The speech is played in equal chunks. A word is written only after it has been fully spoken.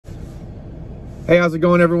Hey, how's it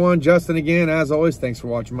going, everyone? Justin again. As always, thanks for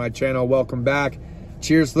watching my channel. Welcome back.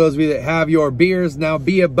 Cheers to those of you that have your beers. Now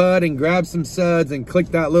be a bud and grab some suds and click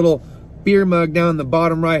that little beer mug down in the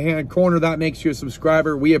bottom right hand corner. That makes you a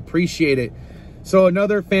subscriber. We appreciate it. So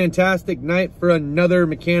another fantastic night for another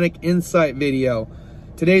mechanic insight video.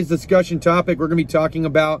 Today's discussion topic, we're going to be talking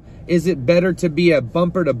about, is it better to be a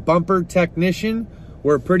bumper to bumper technician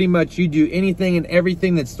where pretty much you do anything and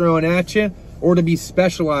everything that's thrown at you, or to be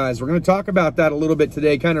specialized? We're going to talk about that a little bit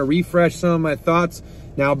today, kind of refresh some of my thoughts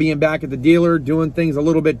now being back at the dealer, doing things a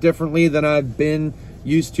little bit differently than I've been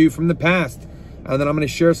used to from the past. And then I'm going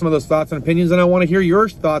to share some of those thoughts and opinions, and I want to hear your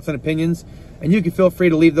thoughts and opinions, and you can feel free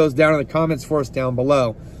to leave those down in the comments for us down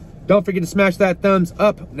below. Don't forget to smash that thumbs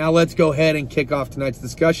up. Now let's go ahead and kick off tonight's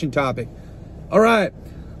discussion topic. All right,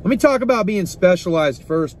 let me talk about being specialized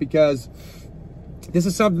first, because this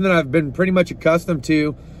is something that I've been pretty much accustomed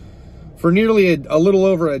to for nearly a little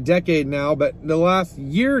over a decade now, but the last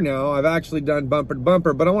year now, I've actually done bumper to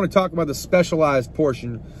bumper, but I want to talk about the specialized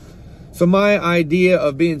portion. So my idea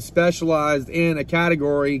of being specialized in a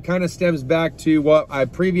category kind of stems back to what I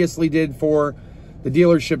previously did for the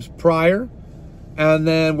dealerships prior, and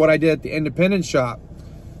then what I did at the independent shop.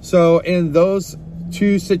 So in those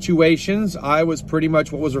two situations, I was pretty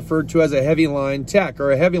much what was referred to as a heavy line tech,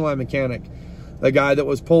 or a heavy line mechanic. The guy that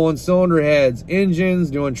was pulling cylinder heads, engines,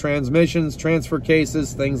 doing transmissions, transfer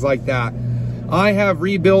cases, things like that. I have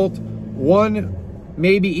rebuilt one,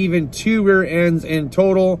 maybe even two rear ends in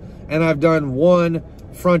total, and I've done one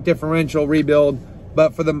front differential rebuild.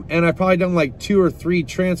 But and I've probably done like 2 or 3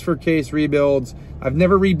 transfer case rebuilds. I've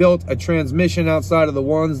never rebuilt a transmission outside of the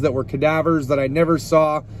ones that were cadavers that I never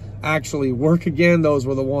saw actually work again. Those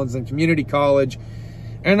were the ones in community college.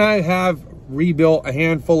 And I have rebuilt a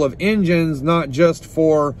handful of engines, not just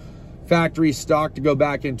for factory stock to go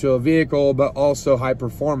back into a vehicle, but also high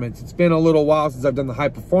performance. It's been a little while since I've done the high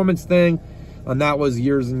performance thing, and that was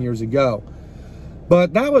years and years ago.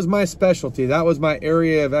 But that was my specialty. That was my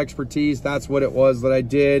area of expertise. That's what it was that I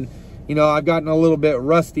did. You know, I've gotten a little bit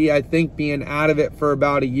rusty, I think, being out of it for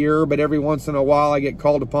about a year, but every once in a while I get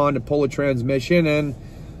called upon to pull a transmission, and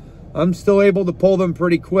I'm still able to pull them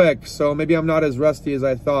pretty quick. So maybe I'm not as rusty as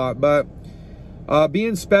I thought, but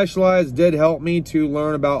being specialized did help me to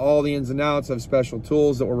learn about all the ins and outs of special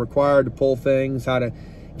tools that were required to pull things, how to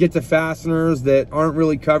get to fasteners that aren't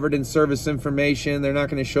really covered in service information. They're not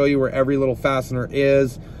going to show you where every little fastener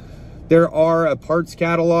is. There are a parts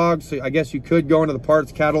catalog, so I guess you could go into the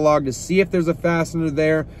parts catalog to see if there's a fastener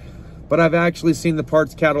there, but I've actually seen the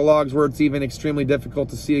parts catalogs where it's even extremely difficult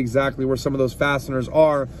to see exactly where some of those fasteners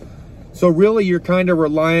are. So really, you're kind of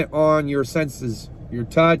reliant on your senses, your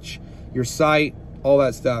touch, your sight, all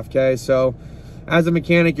that stuff, okay? So as a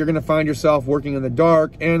mechanic, you're gonna find yourself working in the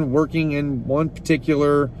dark and working in one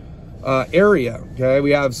particular area, okay?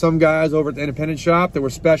 We have some guys over at the independent shop that were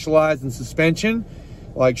specialized in suspension,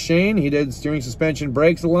 like Shane. He did steering, suspension,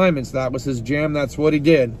 brakes, alignments. That was his jam, that's what he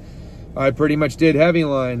did. I pretty much did heavy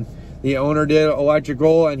line. The owner did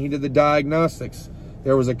electrical, and he did the diagnostics.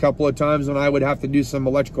 There was a couple of times when I would have to do some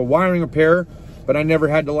electrical wiring repair, but I never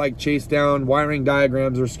had to like chase down wiring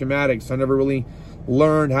diagrams or schematics. I never really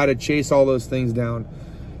learned how to chase all those things down.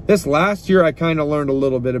 This last year, I kind of learned a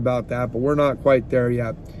little bit about that, but we're not quite there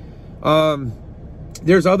yet.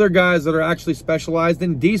 There's other guys that are actually specialized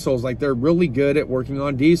in diesels. Like, they're really good at working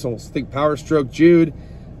on diesels. I think Power Stroke Jude,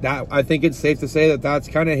 that I think it's safe to say that that's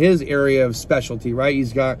kind of his area of specialty, right?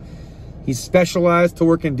 He's specialized to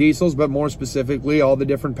work in diesels, but more specifically, all the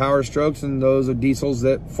different Power Strokes and those are diesels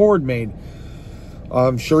that Ford made.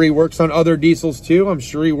 I'm sure he works on other diesels too. I'm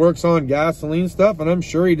sure he works on gasoline stuff, and I'm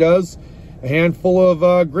sure he does a handful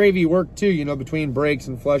of gravy work too, you know, between brakes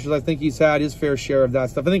and flushes. I think he's had his fair share of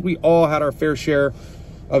that stuff. I think we all had our fair share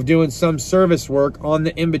of doing some service work on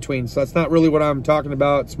the in-between. So that's not really what I'm talking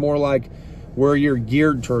about. It's more like where you're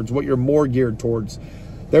geared towards, what you're more geared towards.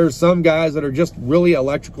 There's some guys that are just really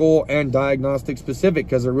electrical and diagnostic specific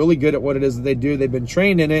because they're really good at what it is that they do. They've been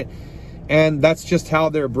trained in it, and that's just how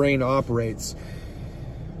their brain operates.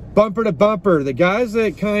 Bumper to bumper, the guys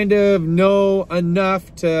that kind of know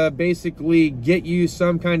enough to basically get you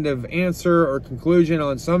some kind of answer or conclusion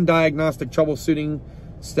on some diagnostic troubleshooting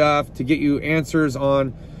stuff, to get you answers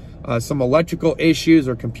on some electrical issues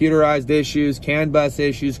or computerized issues, CAN bus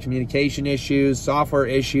issues, communication issues, software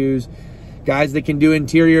issues, guys that can do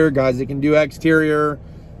interior, guys that can do exterior,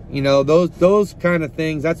 you know, those kind of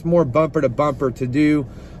things. That's more bumper to bumper to do.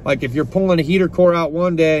 Like if you're pulling a heater core out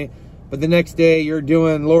one day, but the next day you're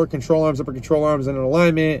doing lower control arms, upper control arms, and an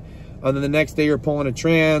alignment, and then the next day you're pulling a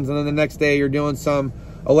trans, and then the next day you're doing some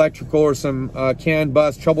electrical or some CAN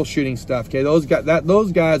bus troubleshooting stuff. Okay,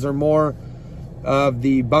 those guys are more of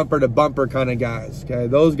the bumper to bumper kind of guys. Okay,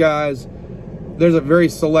 those guys, there's a very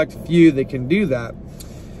select few that can do that.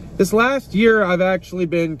 This last year, I've actually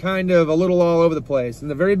been kind of a little all over the place. In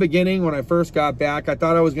the very beginning, when I first got back, I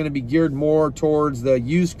thought I was going to be geared more towards the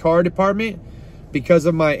used car department because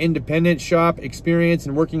of my independent shop experience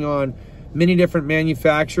and working on many different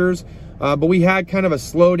manufacturers. But we had kind of a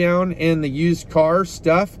slowdown in the used car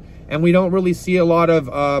stuff, and we don't really see a lot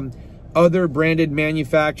of other branded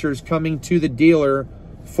manufacturers coming to the dealer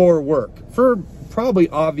for work for probably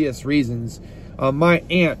obvious reasons. My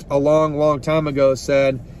aunt a long time ago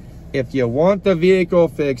said, if you want the vehicle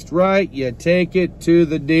fixed right, you take it to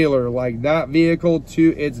the dealer, like that vehicle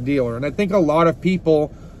to its dealer. And I think a lot of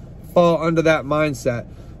people fall under that mindset.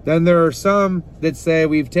 Then there are some that say,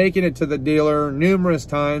 we've taken it to the dealer numerous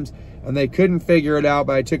times and they couldn't figure it out,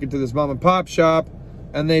 but I took it to this mom and pop shop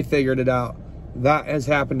and they figured it out. That has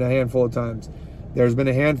happened a handful of times. There's been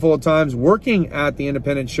a handful of times working at the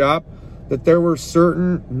independent shop that there were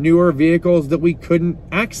certain newer vehicles that we couldn't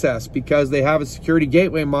access because they have a security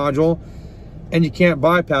gateway module and you can't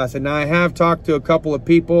bypass it. Now, I have talked to a couple of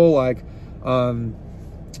people like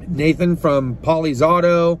Nathan from Polly's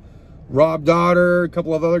Auto, Rob Daughter, a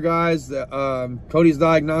couple of other guys, Cody's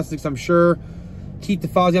Diagnostics, I'm sure, Keith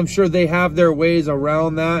DeFazzi, I'm sure they have their ways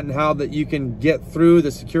around that and how that you can get through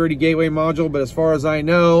the security gateway module. But as far as I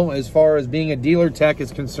know, as far as being a dealer tech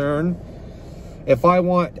is concerned, if I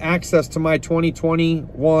want access to my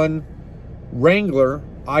 2021 Wrangler,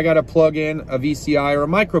 I got to plug in a VCI or a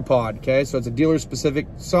micropod, okay? So it's a dealer-specific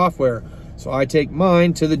software. So I take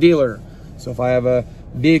mine to the dealer. So if I have a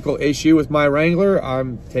vehicle issue with my Wrangler,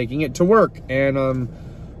 I'm taking it to work and I'm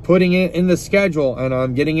putting it in the schedule and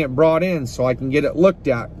I'm getting it brought in so I can get it looked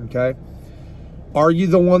at, okay? Are you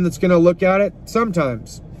the one that's going to look at it?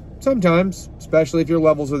 Sometimes, especially if your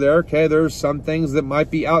levels are there, okay? There's some things that might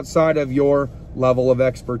be outside of your level of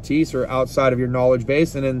expertise or outside of your knowledge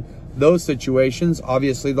base, and in those situations,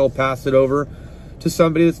 obviously they'll pass it over to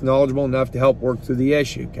somebody that's knowledgeable enough to help work through the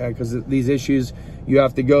issue, okay? Because these issues, you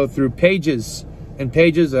have to go through pages and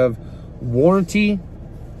pages of warranty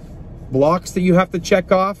blocks that you have to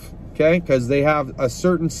check off, okay? Because they have a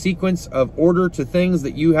certain sequence of order to things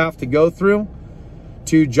that you have to go through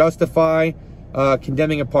to justify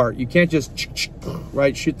condemning a part. You can't just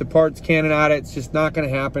right shoot the parts cannon at it. It's just not going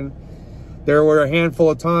to happen. There were a handful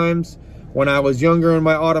of times when I was younger in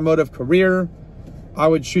my automotive career, I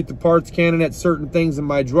would shoot the parts cannon at certain things in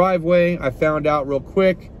my driveway. I found out real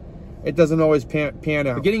quick it doesn't always pan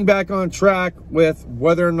out. But getting back on track with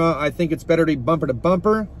whether or not I think it's better to be bumper to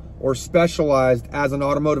bumper or specialized as an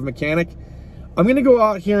automotive mechanic, I'm going to go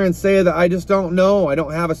out here and say that I just don't know. I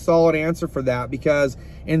don't have a solid answer for that, because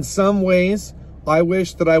in some ways I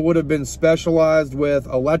wish that I would have been specialized with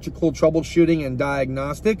electrical troubleshooting and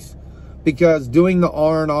diagnostics, because doing the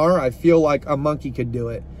R&R, I feel like a monkey could do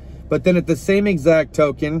it. But then at the same exact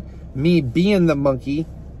token, me being the monkey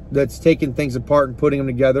that's taking things apart and putting them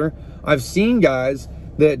together, I've seen guys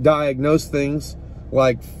that diagnose things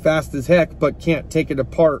like fast as heck, but can't take it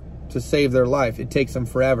apart to save their life. It takes them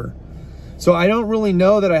forever. So I don't really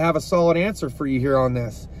know that I have a solid answer for you here on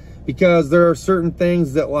this, because there are certain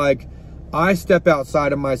things that, like, I step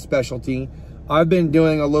outside of my specialty. I've been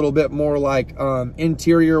doing a little bit more like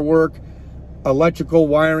interior work, electrical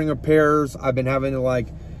wiring repairs. I've been having to, like,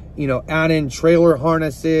 you know, add in trailer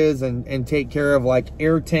harnesses and take care of like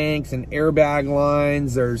air tanks and airbag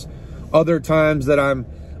lines. There's other times that I'm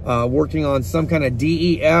working on some kind of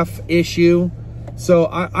DEF issue. So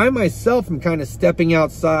I myself am kind of stepping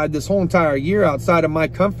outside this whole entire year, outside of my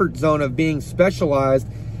comfort zone of being specialized.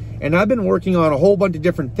 And I've been working on a whole bunch of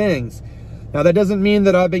different things. Now, that doesn't mean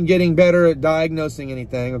that I've been getting better at diagnosing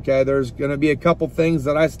anything, okay? There's going to be a couple things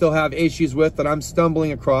that I still have issues with that I'm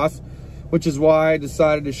stumbling across, which is why I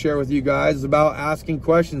decided to share with you guys about asking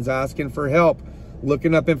questions, asking for help,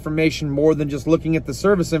 looking up information more than just looking at the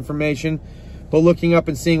service information, but looking up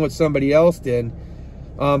and seeing what somebody else did.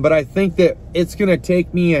 But I think that it's going to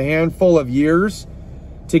take me a handful of years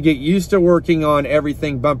to get used to working on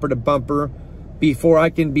everything bumper to bumper before I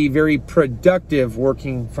can be very productive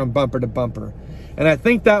working from bumper to bumper. And I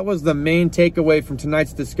think that was the main takeaway from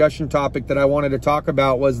tonight's discussion topic that I wanted to talk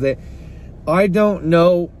about, was that I don't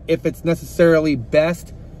know if it's necessarily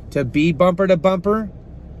best to be bumper to bumper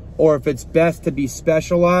or if it's best to be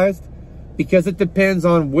specialized, because it depends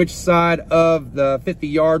on which side of the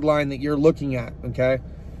 50-yard line that you're looking at, okay?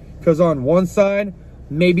 Because on one side,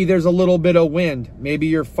 maybe there's a little bit of wind. Maybe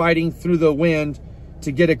you're fighting through the wind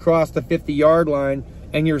to get across the 50-yard line,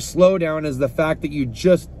 and your slowdown is the fact that you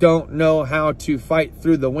just don't know how to fight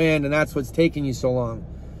through the wind, and that's what's taking you so long.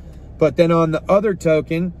 But then on the other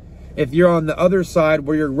token, If you're on the other side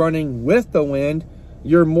where you're running with the wind,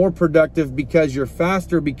 you're more productive because you're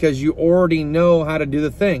faster, because you already know how to do the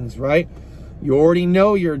things, right? You already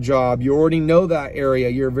know your job. You already know that area.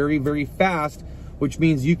 You're very, very fast, which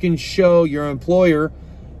means you can show your employer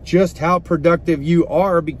just how productive you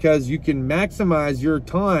are, because you can maximize your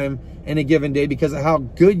time in a given day because of how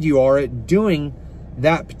good you are at doing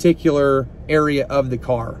that particular area of the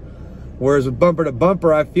car. Whereas with bumper to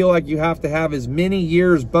bumper, I feel like you have to have as many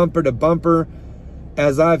years bumper to bumper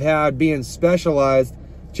as I've had being specialized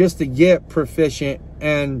just to get proficient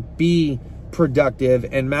and be productive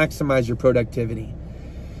and maximize your productivity.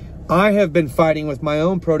 I have been fighting with my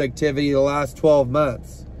own productivity the last 12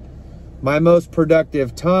 months. My most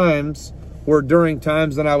productive times were during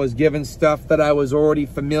times that I was given stuff that I was already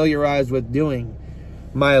familiarized with doing.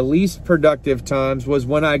 My least productive times was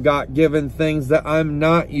when I got given things that I'm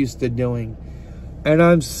not used to doing. And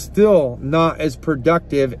I'm still not as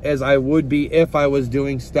productive as I would be if I was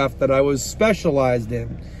doing stuff that I was specialized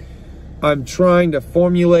in. I'm trying to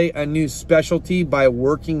formulate a new specialty by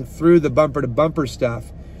working through the bumper to bumper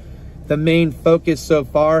stuff. The main focus so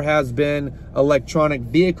far has been electronic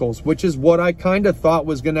vehicles, which is what I kind of thought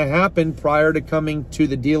was going to happen prior to coming to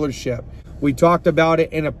the dealership. We talked about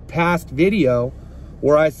it in a past video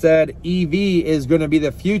where I said EV is going to be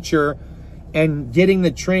the future, and getting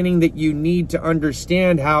the training that you need to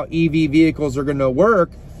understand how EV vehicles are going to work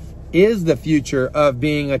is the future of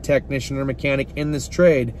being a technician or mechanic in this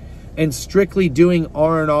trade. And strictly doing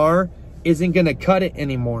R&R isn't going to cut it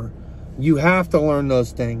anymore. You have to learn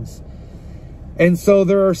those things. And so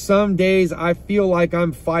there are some days I feel like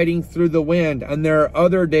I'm fighting through the wind, and there are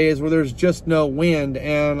other days where there's just no wind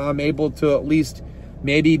and I'm able to at least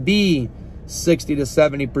maybe be 60 to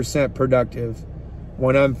 70% productive.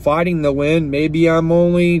 When I'm fighting the wind, maybe I'm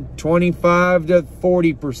only 25 to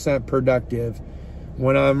 40% productive.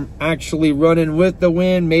 When I'm actually running with the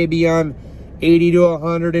wind, maybe I'm 80 to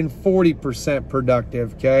 140%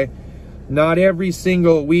 productive, okay? Not every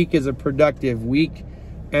single week is a productive week,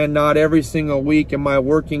 and not every single week am I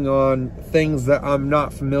working on things that I'm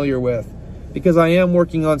not familiar with, because I am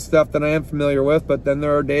working on stuff that I am familiar with, but then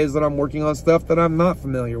there are days that I'm working on stuff that I'm not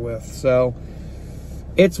familiar with. So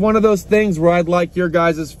it's one of those things where I'd like your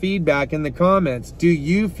guys' feedback in the comments. Do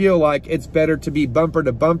you feel like it's better to be bumper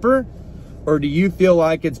to bumper, or do you feel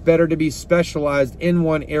like it's better to be specialized in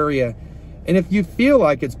one area? And if you feel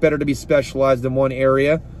like it's better to be specialized in one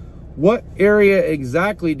area, what area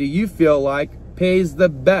exactly do you feel like pays the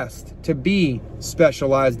best to be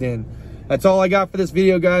specialized in? That's all I got for this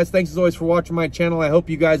video, guys. Thanks as always for watching my channel. I hope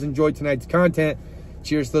you guys enjoyed tonight's content.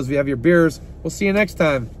 Cheers to those of you who have your beers. We'll see you next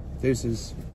time. Deuces.